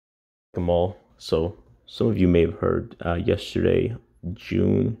Kamal. So some of you may have heard yesterday,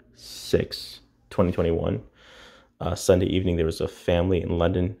 June 6, 2021, Sunday evening, there was a family in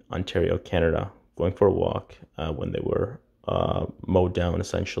London, Ontario, Canada, going for a walk when they were mowed down,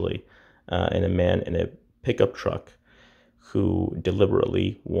 essentially, and a man in a pickup truck who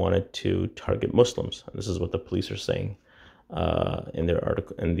deliberately wanted to target Muslims. And this is what the police are saying in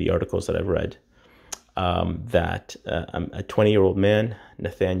the articles that I've read. That a 20-year-old man,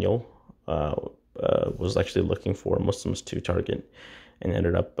 Nathaniel, was actually looking for Muslims to target and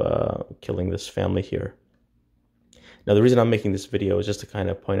ended up killing this family here. Now, the reason I'm making this video is just to kind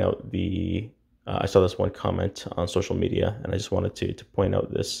of point out I saw this one comment on social media, and I just wanted to point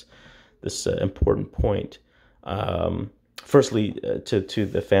out this important point. Firstly, to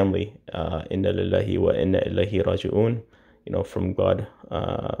the family, inna lillahi wa inna ilaihi raji'un. From God,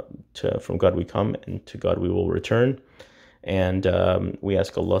 from God we come, and to God we will return. And we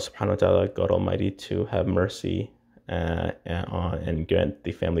ask Allah subhanahu wa ta'ala, God Almighty, to have mercy and grant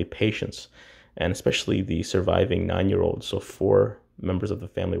the family patience, and especially the surviving 9-year-old. So 4 members of the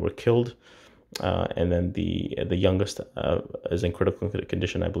family were killed, and then the youngest is in critical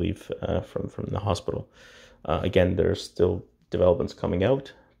condition, I believe, from the hospital. Again, there's still developments coming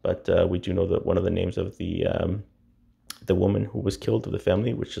out, but we do know that one of the names of the woman who was killed of the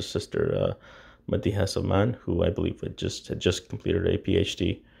family, which is Sister Madiha Salman, who I believe had just completed a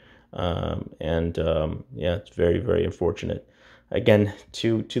PhD. Yeah, it's very, very unfortunate. Again,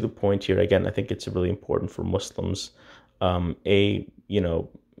 to the point here, again, I think it's really important for Muslims.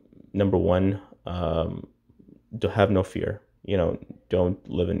 Number one, to have no fear. Don't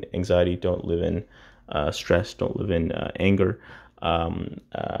live in anxiety, don't live in stress, don't live in anger.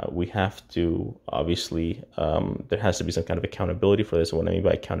 We have to, obviously, there has to be some kind of accountability for this. And what I mean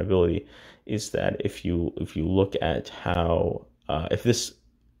by accountability is that if you look at how, if this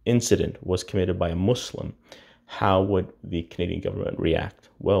incident was committed by a Muslim, how would the Canadian government react?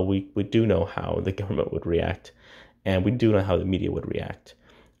 Well, we do know how the government would react, and we do know how the media would react.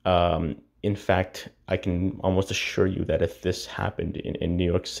 In fact, I can almost assure you that if this happened in New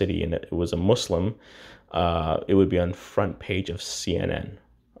York City and it was a Muslim, it would be on front page of CNN,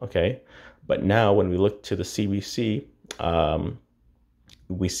 okay? But now when we look to the CBC,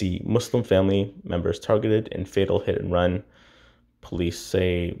 we see Muslim family members targeted in fatal hit and run. Police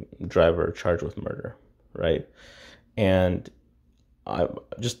say driver charged with murder, right? And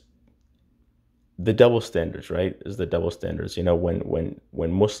the double standards, right? Is the double standards. When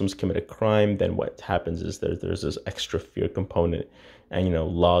Muslims commit a crime, then what happens is there's this extra fear component, and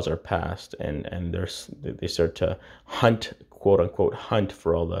laws are passed, and they start to hunt, quote unquote, hunt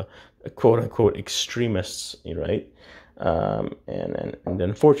for all the quote unquote extremists, right? And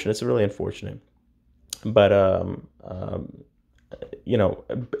unfortunate, it's really unfortunate, but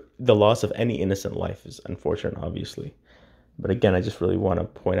the loss of any innocent life is unfortunate, obviously. But again, I just really want to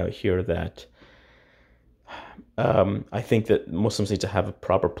point out here that I think that Muslims need to have a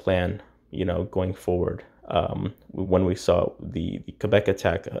proper plan, going forward. When we saw the Quebec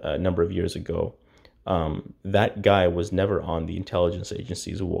attack a number of years ago, that guy was never on the intelligence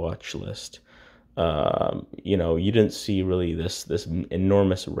agency's watch list. You didn't see really this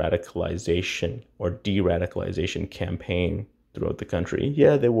enormous radicalization or de-radicalization campaign throughout the country.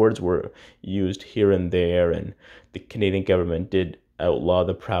 Yeah, the words were used here and there, and the Canadian government did outlaw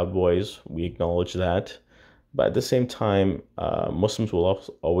the Proud Boys. We acknowledge that. But at the same time, Muslims will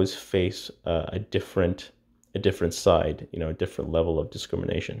always face a different side, a different level of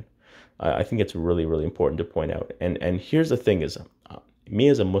discrimination. I think it's really, really important to point out. And here's the thing is, me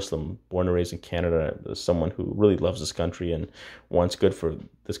as a Muslim, born and raised in Canada, as someone who really loves this country and wants good for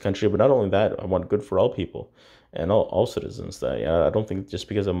this country, but not only that, I want good for all people and all citizens. That I don't think just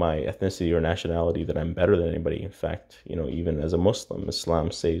because of my ethnicity or nationality that I'm better than anybody. In fact, even as a Muslim,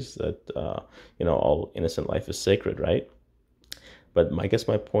 Islam says that all innocent life is sacred, right? But I guess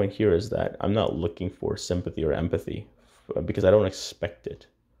my point here is that I'm not looking for sympathy or empathy, because I don't expect it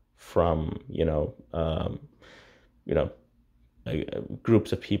from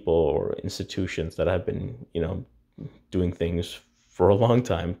groups of people or institutions that have been doing things for a long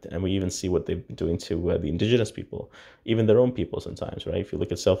time. And we even see what they've been doing to the indigenous people, even their own people sometimes, right? If you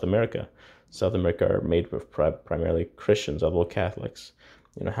look at South America are made of primarily Christians, although Catholics.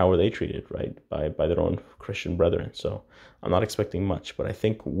 How are they treated, right? By their own Christian brethren. So I'm not expecting much, but I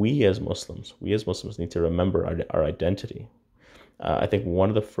think we as Muslims need to remember our identity. I think one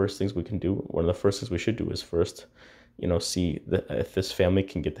of the first things we should do is first, see that if this family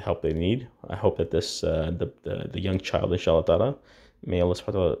can get the help they need. I hope that this the young child, inshallah ta'ala, may Allah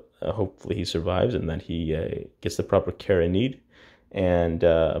subhanahu wa ta'ala, hopefully he survives and that he gets the proper care and need. and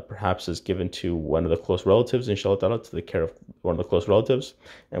perhaps is given to one of the close relatives, inshallah ta'ala, to the care of one of the close relatives.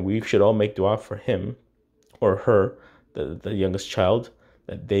 And we should all make dua for him or her, the youngest child,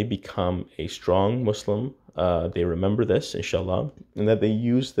 that they become a strong Muslim. They remember this, inshallah, and that they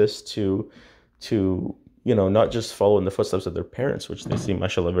use this to not just follow in the footsteps of their parents, which they seem,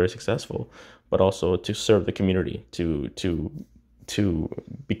 mashallah, very successful, but also to serve the community, to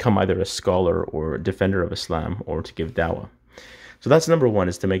become either a scholar or a defender of Islam, or to give dawah. So that's number one,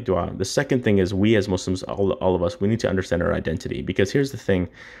 is to make dua. The second thing is, we as Muslims, all of us, we need to understand our identity, because here's the thing: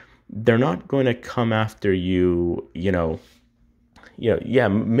 they're not going to come after you,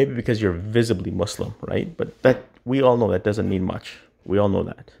 maybe because you're visibly Muslim, right? But that, we all know that doesn't mean much. We all know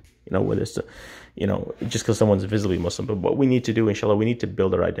that, whether it's, just because someone's visibly Muslim. But what we need to do, inshallah, we need to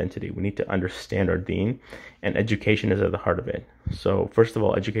build our identity. We need to understand our deen, and education is at the heart of it. So first of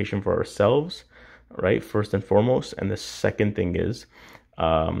all, education for ourselves, right? First and foremost. And the second thing is,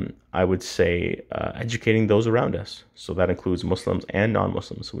 I would say, educating those around us. So that includes Muslims and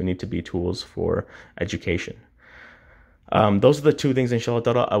non-Muslims. We need to be tools for education. Those are the two things, inshallah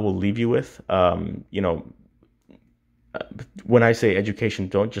ta'ala, I will leave you with. When I say education,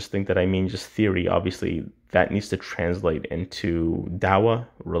 don't just think that I mean just theory. Obviously, that needs to translate into dawah,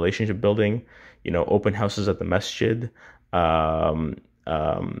 relationship building, open houses at the masjid.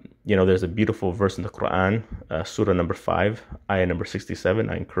 There's a beautiful verse in the Quran, Surah number 5, ayah number 67.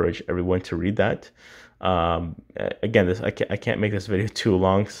 I encourage everyone to read that. Again, I can't make this video too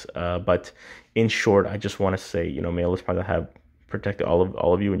long, but in short, I just want to say, may Allah subhanahu wa ta'ala protect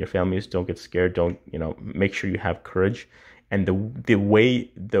all of you and your families. Don't get scared. Don't, make sure you have courage. And the way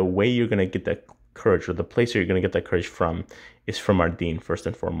you're going to get that courage, or the place you're going to get that courage from, is from our deen, first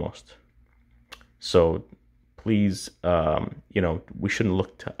and foremost. So please, we shouldn't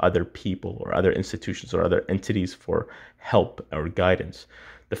look to other people or other institutions or other entities for help or guidance.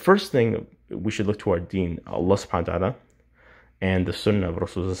 The first thing, we should look to our deen, Allah subhanahu wa ta'ala, and the sunnah of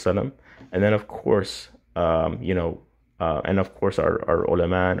Rasulullah, and then of course, our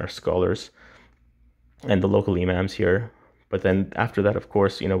ulama and our scholars and the local imams here. But then after that, of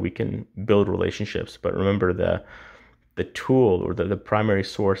course, we can build relationships. But remember, the tool, or the primary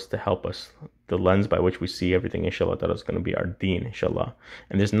source to help us, the lens by which we see everything, inshallah, that is going to be our deen, inshallah.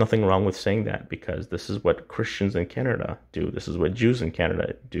 And there's nothing wrong with saying that, because this is what Christians in Canada do. This is what Jews in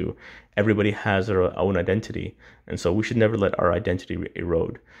Canada do. Everybody has their own identity. And so we should never let our identity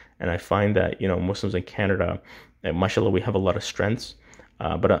erode. And I find that, Muslims in Canada, mashallah, we have a lot of strengths.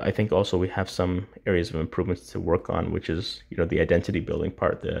 But I think also we have some areas of improvements to work on, which is, the identity building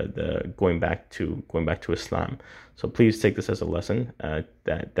part, the going back to Islam. So please take this as a lesson,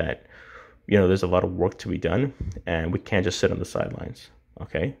 that there's a lot of work to be done, and we can't just sit on the sidelines,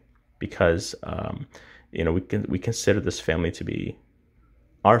 okay? Because we consider this family to be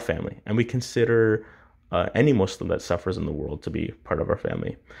our family, and we consider any Muslim that suffers in the world to be part of our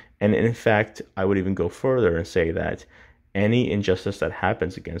family. And in fact, I would even go further and say that any injustice that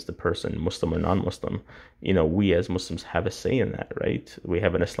happens against a person, Muslim or non-Muslim, we as Muslims have a say in that, right? We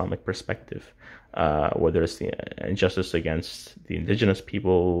have an Islamic perspective, whether it's the injustice against the indigenous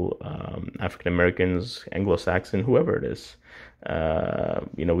people, African Americans, Anglo-Saxon, whoever it is,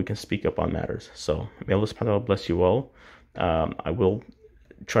 we can speak up on matters. So may Allah subhanahu wa ta'ala bless you all. I will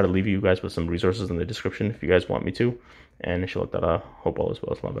try to leave you guys with some resources in the description if you guys want me to. And inshallah ta'ala, hope all is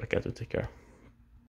well. Assalamu alaikum. Take care.